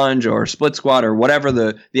forward lunge, or a split squat, or whatever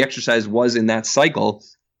the exercise was in that cycle.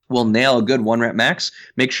 We'll nail a good 1 rep max.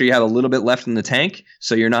 Make sure you have a little bit left in the tank,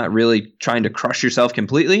 so you're not really trying to crush yourself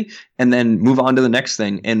completely, and then move on to the next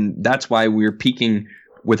thing. And that's why we're peaking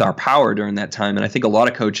with our power during that time. And I think a lot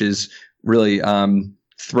of coaches really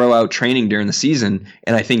throw out training during the season.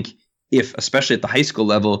 And I think especially at the high school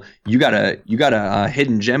level, you got a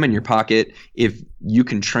hidden gem in your pocket if you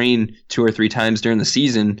can train 2 or 3 times during the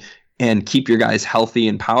season and keep your guys healthy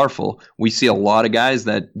and powerful. We see a lot of guys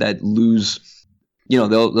that lose.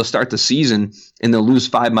 They'll start the season and they'll lose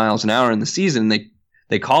 5 miles an hour in the season.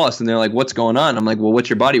 They call us and they're like, what's going on? I'm like, well, what's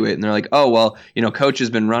your body weight? And they're like, oh, well, coach has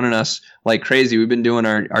been running us like crazy. We've been doing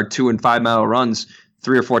our 2 and 5 mile runs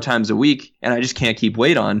 3 or 4 times a week, and I just can't keep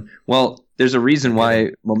weight on. Well, there's a reason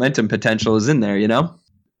why momentum potential is in there,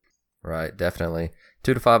 Right, definitely.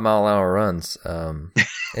 2 to 5 mile an hour runs.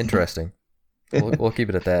 Interesting. We'll keep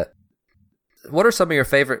it at that. What are some of your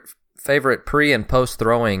favorite pre and post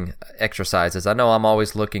throwing exercises? I know I'm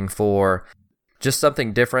always looking for just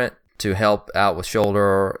something different to help out with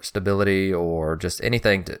shoulder stability, or just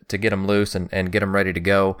anything to get them loose and get them ready to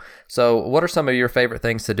go. So what are some of your favorite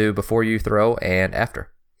things to do before you throw and after?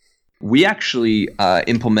 We actually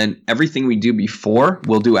implement everything we do before,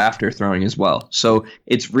 we'll do after throwing as well. So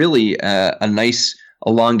it's really a nice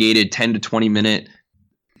elongated 10 to 20 minute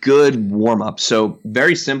good warm up. So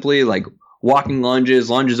very simply, like walking lunges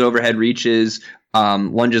overhead reaches,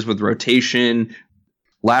 lunges with rotation,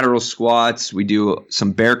 lateral squats. We do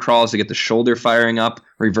some bear crawls to get the shoulder firing up.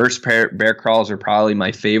 Reverse bear crawls are probably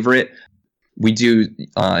my favorite. We do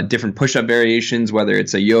different push-up variations, whether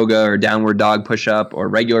it's a yoga or downward dog push-up or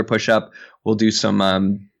regular push-up. We'll do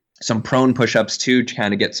some prone push-ups too to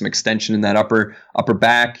kind of get some extension in that upper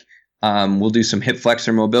back. We'll do some hip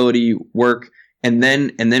flexor mobility work, and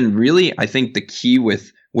then really I think the key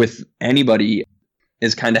with anybody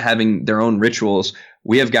is kind of having their own rituals.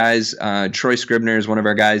 We have guys. Troy Scribner is one of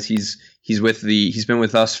our guys. He's been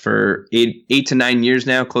with us for 8 to 9 years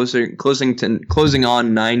now, closing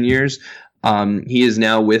on 9 years. He is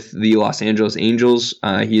now with the Los Angeles Angels.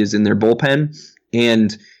 He is in their bullpen,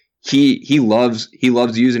 and he loves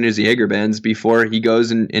using his Jaeger bands before he goes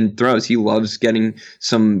and throws. He loves getting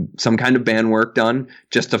some kind of band work done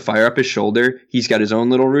just to fire up his shoulder. He's got his own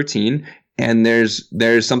little routine. And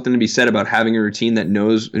there's something to be said about having a routine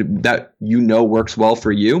that works well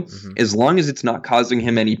for you, as long as it's not causing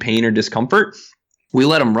him any pain or discomfort. We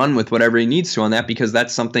let him run with whatever he needs to on that, because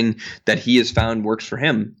that's something that he has found works for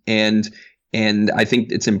him. And I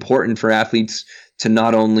think it's important for athletes to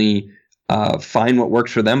not only find what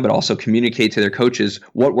works for them, but also communicate to their coaches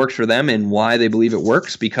what works for them and why they believe it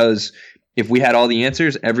works. Because if we had all the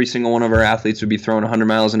answers, every single one of our athletes would be throwing 100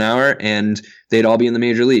 miles an hour and they'd all be in the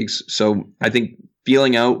major leagues. So I think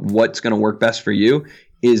feeling out what's going to work best for you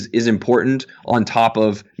is important, on top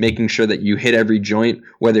of making sure that you hit every joint,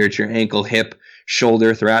 whether it's your ankle, hip,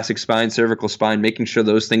 shoulder, thoracic spine, cervical spine, making sure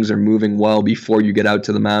those things are moving well before you get out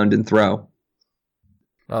to the mound and throw.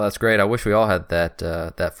 Oh, that's great. I wish we all had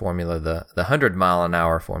that formula, the 100 mile an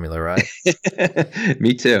hour formula, right?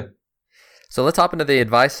 Me too. So let's hop into the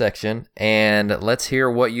advice section and let's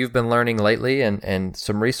hear what you've been learning lately and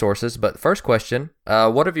some resources. But first question,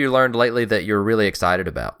 what have you learned lately that you're really excited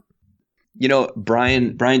about?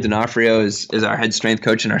 Brian D'Onofrio is our head strength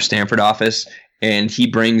coach in our Stanford office, and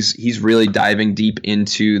he's really diving deep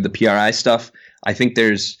into the PRI stuff. I think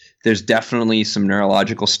there's definitely some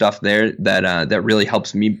neurological stuff there that really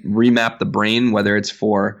helps me remap the brain, whether it's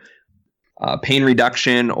for pain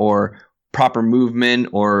reduction or proper movement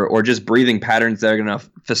or just breathing patterns that are going to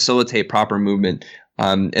facilitate proper movement.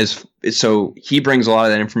 So he brings a lot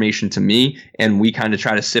of that information to me, and we kind of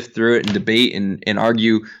try to sift through it and debate and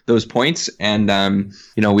argue those points. And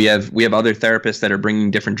we have other therapists that are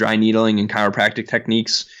bringing different dry needling and chiropractic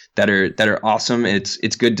techniques that are awesome.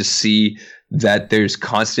 It's good to see that there's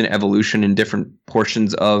constant evolution in different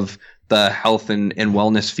portions of the health and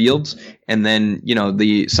wellness fields. And then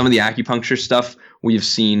some of the acupuncture stuff, we've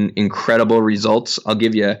seen incredible results. I'll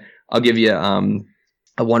give you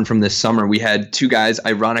a one from this summer. We had 2 guys,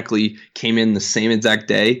 ironically, came in the same exact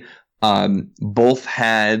day. Both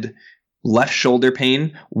had left shoulder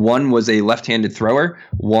pain. One was a left-handed thrower.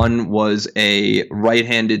 One was a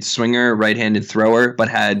right-handed swinger, right-handed thrower, but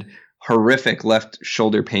had horrific left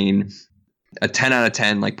shoulder pain. a 10 out of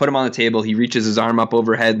 10, like put him on the table. He reaches his arm up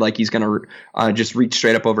overhead like he's going to just reach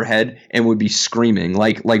straight up overhead and would be screaming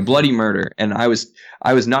like bloody murder. And I was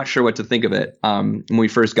not sure what to think of it when we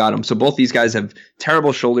first got him. So both these guys have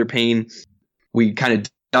terrible shoulder pain. We kind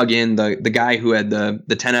of dug in. The guy who had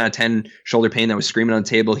the 10 out of 10 shoulder pain that was screaming on the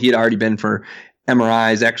table, he had already been for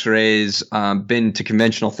MRIs, x-rays, been to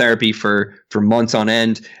conventional therapy for months on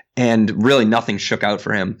end. And really nothing shook out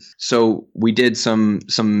for him. So we did some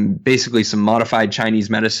modified Chinese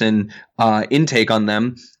medicine intake on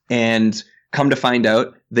them, and come to find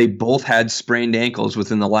out they both had sprained ankles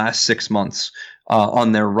within the last 6 months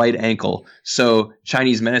on their right ankle. So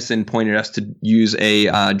Chinese medicine pointed us to use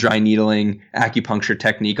a dry needling acupuncture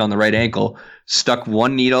technique on the right ankle, stuck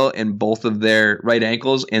one needle in both of their right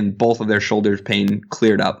ankles, and both of their shoulder pain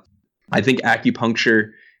cleared up. I think acupuncture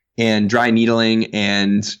and dry needling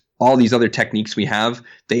and all these other techniques we have,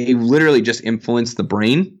 they literally just influence the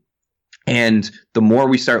brain. And the more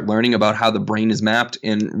we start learning about how the brain is mapped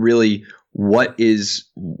and really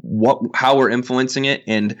how we're influencing it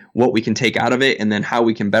and what we can take out of it, and then how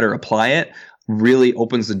we can better apply it, really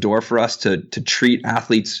opens the door for us to treat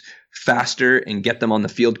athletes faster and get them on the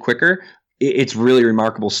field quicker. It's really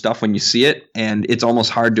remarkable stuff when you see it, and it's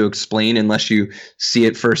almost hard to explain unless you see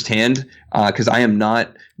it firsthand, because I am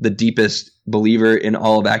not the deepest believer in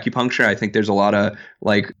all of acupuncture. I think there's a lot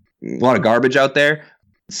of garbage out there.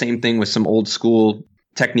 Same thing with some old school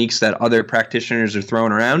techniques that other practitioners are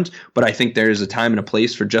throwing around, but I think there is a time and a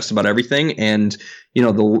place for just about everything. And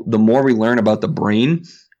the more we learn about the brain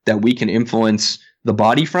that we can influence the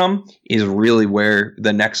body from is really where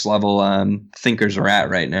the next level thinkers are at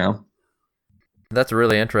right now. That's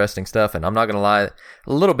really interesting stuff, and I'm not going to lie,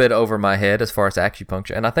 a little bit over my head as far as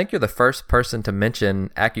acupuncture, and I think you're the first person to mention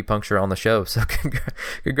acupuncture on the show, so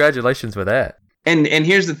congratulations with that. And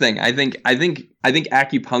here's the thing, I think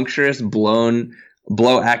acupuncturists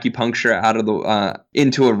blow acupuncture out of the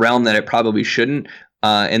into a realm that it probably shouldn't,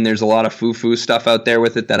 and there's a lot of foo-foo stuff out there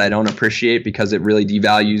with it that I don't appreciate because it really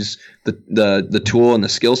devalues the tool and the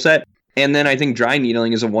skill set. And then I think dry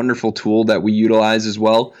needling is a wonderful tool that we utilize as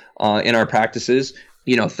well in our practices.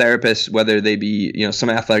 Therapists, whether they be, some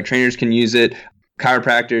athletic trainers can use it,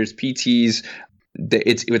 chiropractors, PTs,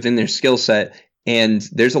 it's within their skill set. And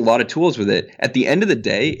there's a lot of tools with it. At the end of the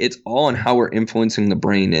day, it's all on how we're influencing the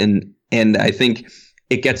brain. And I think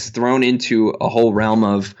it gets thrown into a whole realm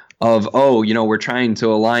of we're trying to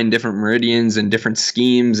align different meridians and different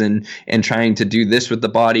schemes and trying to do this with the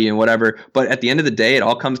body and whatever. But at the end of the day, it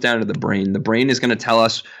all comes down to the brain. The brain is going to tell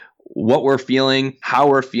us what we're feeling, how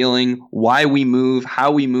we're feeling, why we move,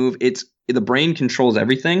 how we move. The brain controls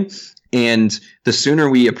everything. And the sooner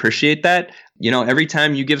we appreciate that, every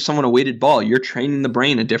time you give someone a weighted ball, you're training the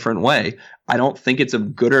brain a different way. I don't think it's a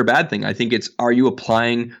good or bad thing. I think are you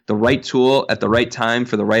applying the right tool at the right time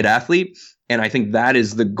for the right athlete? And I think that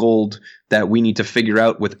is the gold that we need to figure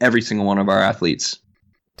out with every single one of our athletes.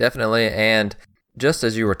 Definitely. And just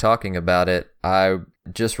as you were talking about it, I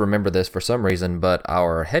just remember this for some reason, but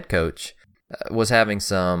our head coach was having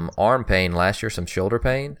some arm pain last year, some shoulder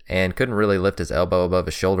pain, and couldn't really lift his elbow above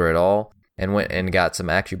his shoulder at all, and went and got some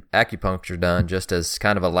acupuncture done just as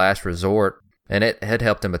kind of a last resort, and it had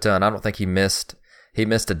helped him a ton. I don't think he missed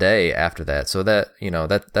a day after that. So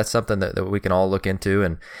that's something that we can all look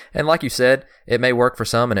into. And like you said, it may work for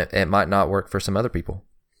some and it might not work for some other people.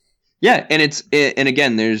 Yeah. And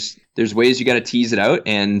again, there's ways you got to tease it out.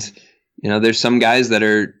 And, there's some guys that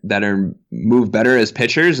are move better as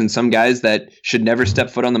pitchers and some guys that should never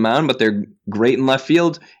step foot on the mound, but they're great in left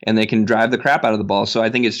field and they can drive the crap out of the ball. So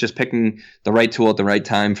I think it's just picking the right tool at the right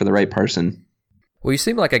time for the right person. Well, you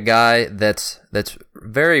seem like a guy that's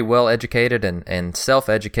very well educated and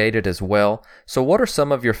self-educated as well. So what are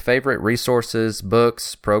some of your favorite resources,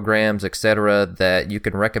 books, programs, etc. that you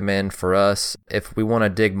can recommend for us if we want to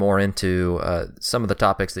dig more into some of the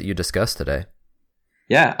topics that you discussed today?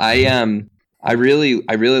 Yeah, I really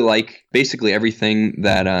like basically everything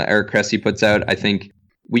that Eric Cressey puts out. I think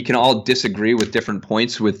we can all disagree with different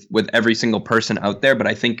points with every single person out there, but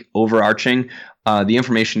I think overarching, the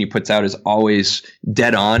information he puts out is always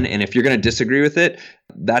dead on. And if you're going to disagree with it,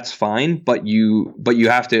 that's fine. But you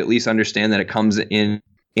have to at least understand that it comes in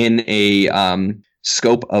a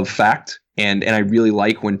scope of fact. And I really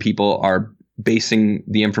like when people are basing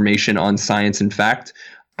the information on science and fact.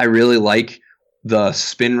 I really like the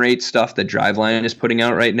spin rate stuff that Driveline is putting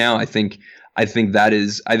out right now. I think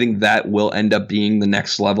that will end up being the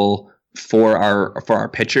next level for our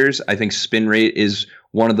pitchers. I think spin rate is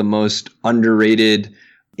one of the most underrated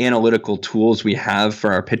analytical tools we have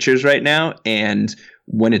for our pitchers right now. And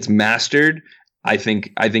when it's mastered, I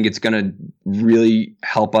think it's going to really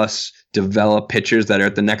help us develop pitchers that are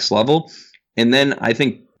at the next level. And then I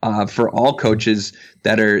think for all coaches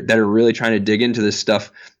that are really trying to dig into this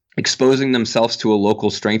stuff, exposing themselves to a local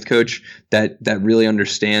strength coach that really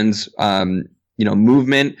understands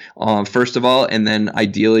movement first of all, and then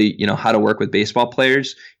ideally how to work with baseball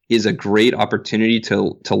players is a great opportunity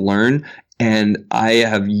to learn. And I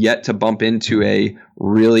have yet to bump into a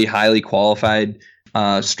really highly qualified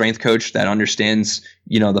strength coach that understands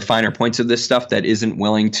the finer points of this stuff, that isn't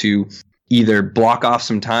willing to either block off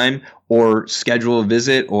some time or schedule a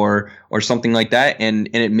visit or something like that. And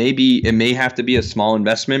it may have to be a small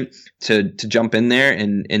investment to jump in there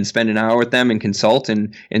and spend an hour with them and consult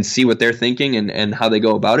and see what they're thinking and how they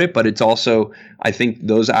go about it. But it's also, I think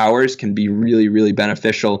those hours can be really, really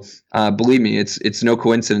beneficial. Believe me, it's no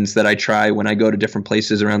coincidence that I try when I go to different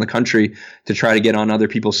places around the country to try to get on other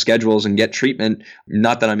people's schedules and get treatment.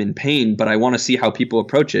 Not that I'm in pain, but I want to see how people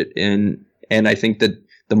approach it. And I think that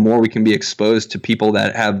the more we can be exposed to people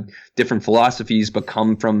that have different philosophies but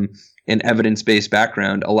come from an evidence-based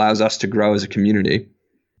background allows us to grow as a community.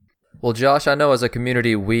 Well, Josh, I know as a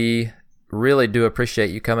community we really do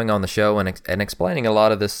appreciate you coming on the show and explaining a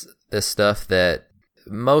lot of this stuff that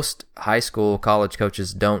most high school, college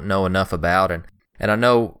coaches don't know enough about. And I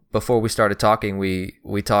know before we started talking,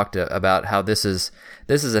 we talked about how this is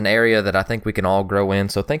an area that I think we can all grow in.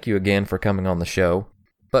 So thank you again for coming on the show.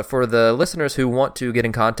 But for the listeners who want to get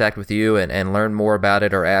in contact with you and learn more about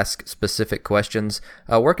it or ask specific questions,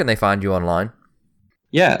 where can they find you online?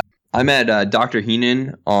 Yeah, I'm at Dr.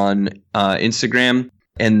 Heenan on Instagram,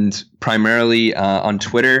 and primarily on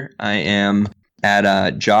Twitter. I am at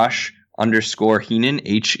Josh_Heenan,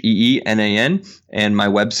 HEENAN, and my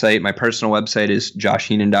personal website is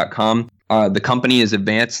joshheenan.com. The company is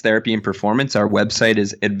Advanced Therapy and Performance. Our website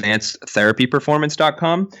is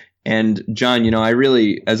advancedtherapyperformance.com. And John, I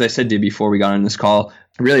really, as I said to you before we got on this call,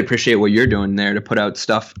 I really appreciate what you're doing there to put out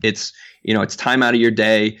stuff. It's, it's time out of your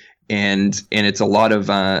day, and it's a lot of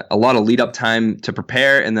lead up time to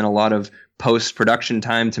prepare, and then a lot of post-production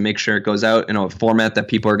time to make sure it goes out in a format that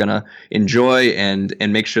people are going to enjoy and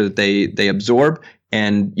make sure that they absorb.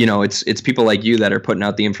 And, it's people like you that are putting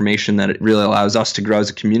out the information that it really allows us to grow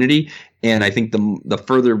as a community. And I think the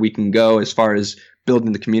further we can go as far as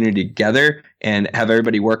building the community together and have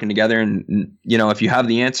everybody working together, and if you have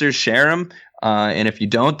the answers, share them, and if you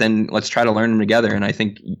don't, then let's try to learn them together. And I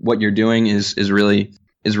think what you're doing is really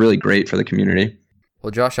great for the community.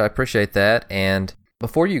 Well, Josh, I appreciate that. And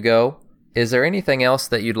before you go, is there anything else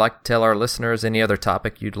that you'd like to tell our listeners? Any other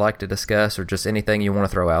topic you'd like to discuss, or just anything you want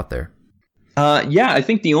to throw out there? Yeah, I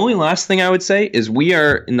think the only last thing I would say is we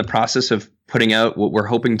are in the process of putting out what we're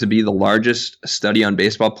hoping to be the largest study on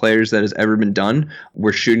baseball players that has ever been done.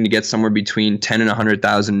 We're shooting to get somewhere between 10 and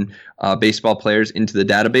 100,000 baseball players into the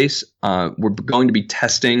database. We're going to be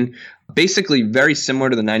testing basically very similar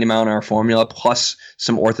to the 90-mile-an-hour formula plus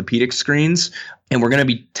some orthopedic screens. And we're going to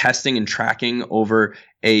be testing and tracking over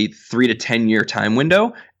a 3 to 10 year time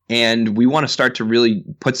window. And we want to start to really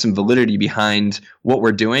put some validity behind what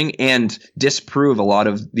we're doing and disprove a lot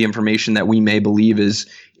of the information that we may believe is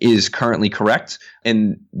currently correct.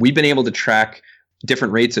 And we've been able to track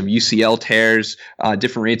different rates of UCL tears,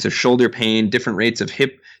 different rates of shoulder pain, different rates of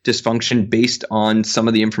hip dysfunction based on some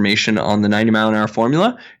of the information on the 90-mile-an-hour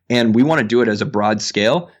formula. And we want to do it as a broad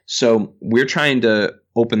scale. So we're trying to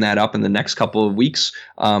open that up in the next couple of weeks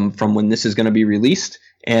from when this is going to be released.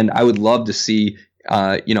 And I would love to see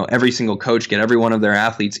every single coach get every one of their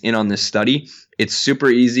athletes in on this study. It's super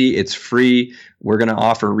easy. It's free. We're going to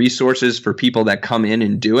offer resources for people that come in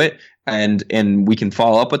and do it. And we can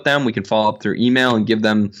follow up with them. We can follow up through email and give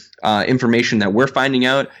them information that we're finding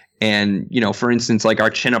out. And, for instance, like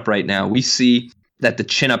our chin up right now, we see that the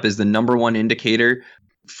chin up is the number one indicator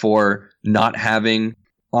for not having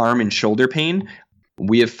arm and shoulder pain.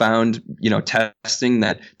 We have found, testing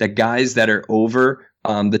that guys that are over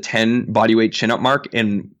the 10 bodyweight chin up mark,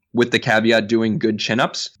 and with the caveat doing good chin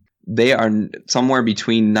ups, they are somewhere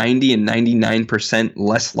between 90 and 99%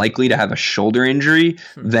 less likely to have a shoulder injury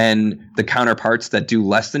than the counterparts that do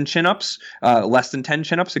less than 10 chin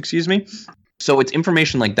ups, excuse me. So it's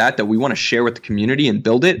information like that we want to share with the community and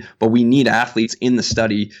build it, but we need athletes in the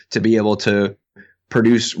study to be able to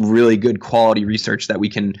produce really good quality research that we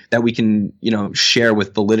can share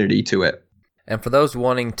with validity to it. And for those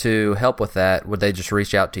wanting to help with that, would they just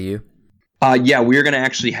reach out to you? Yeah, we're going to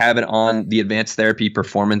actually have it on the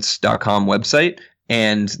advancedtherapyperformance.com website,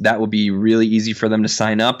 and that will be really easy for them to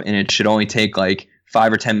sign up, and it should only take like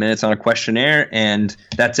 5 or 10 minutes on a questionnaire, and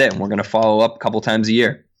that's it. And we're going to follow up a couple times a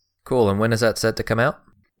year. Cool. And when is that set to come out?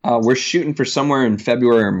 We're shooting for somewhere in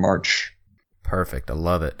February or March. Perfect. I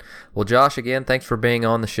love it. Well, Josh, again, thanks for being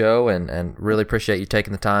on the show and really appreciate you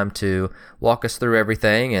taking the time to walk us through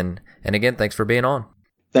everything. And again, thanks for being on.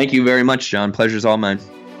 Thank you very much, John. Pleasure's all mine.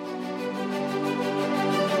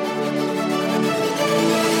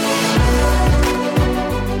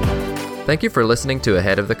 Thank you for listening to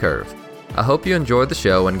Ahead of the Curve. I hope you enjoyed the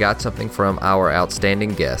show and got something from our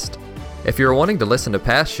outstanding guest. If you're wanting to listen to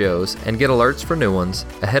past shows and get alerts for new ones,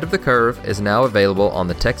 Ahead of the Curve is now available on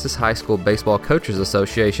the Texas High School Baseball Coaches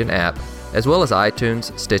Association app, as well as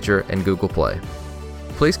iTunes, Stitcher, and Google Play.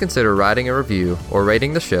 Please consider writing a review or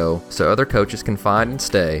rating the show so other coaches can find and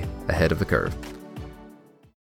stay ahead of the curve.